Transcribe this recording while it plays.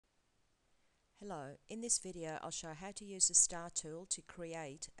Hello, in this video I'll show how to use the star tool to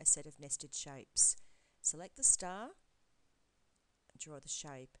create a set of nested shapes. Select the star and draw the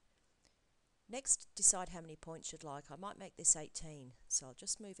shape. Next, decide how many points you'd like. I might make this 18, so I'll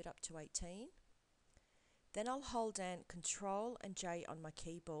just move it up to 18. Then I'll hold down Ctrl and J on my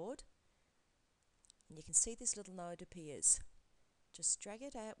keyboard and you can see this little node appears. Just drag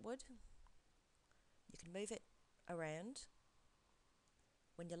it outward. You can move it around.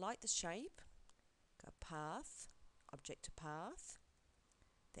 When you like the shape, go Path, Object to Path,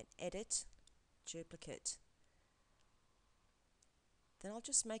 then Edit, Duplicate. Then I'll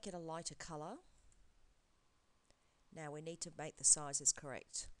just make it a lighter colour. Now we need to make the sizes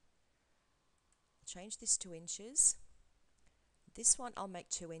correct. I'll change this to inches. This one I'll make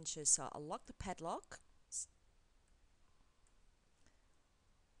 2 inches, so I'll lock the padlock.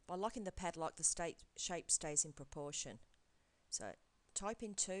 By locking the padlock, the shape stays in proportion. So type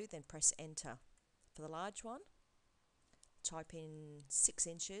in 2, then press Enter. For the large one, type in 6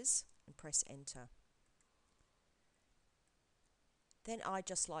 inches and press Enter. Then I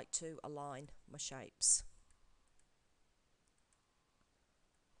just like to align my shapes.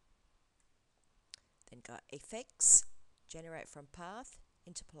 Then go Effects, Generate from Path,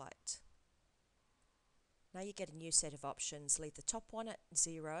 Interpolate. Now you get a new set of options. Leave the top one at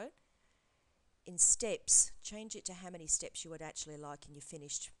 0. In steps, change it to how many steps you would actually like in your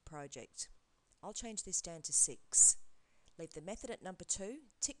finished project. I'll change this down to 6. Leave the method at number 2,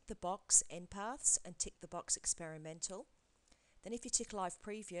 tick the box End Paths and tick the box Experimental. Then if you tick Live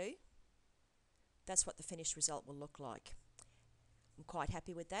Preview, that's what the finished result will look like. I'm quite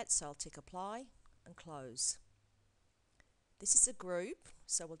happy with that, so I'll tick Apply and Close. This is a group,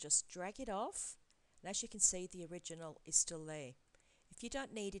 so we'll just drag it off, and as you can see the original is still there. If you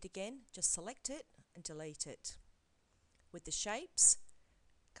don't need it again, just select it and delete it. With the shapes,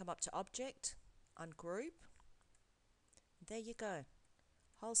 come up to Object, Ungroup. There you go.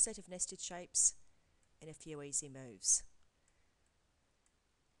 Whole set of nested shapes in a few easy moves.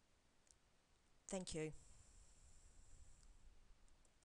 Thank you.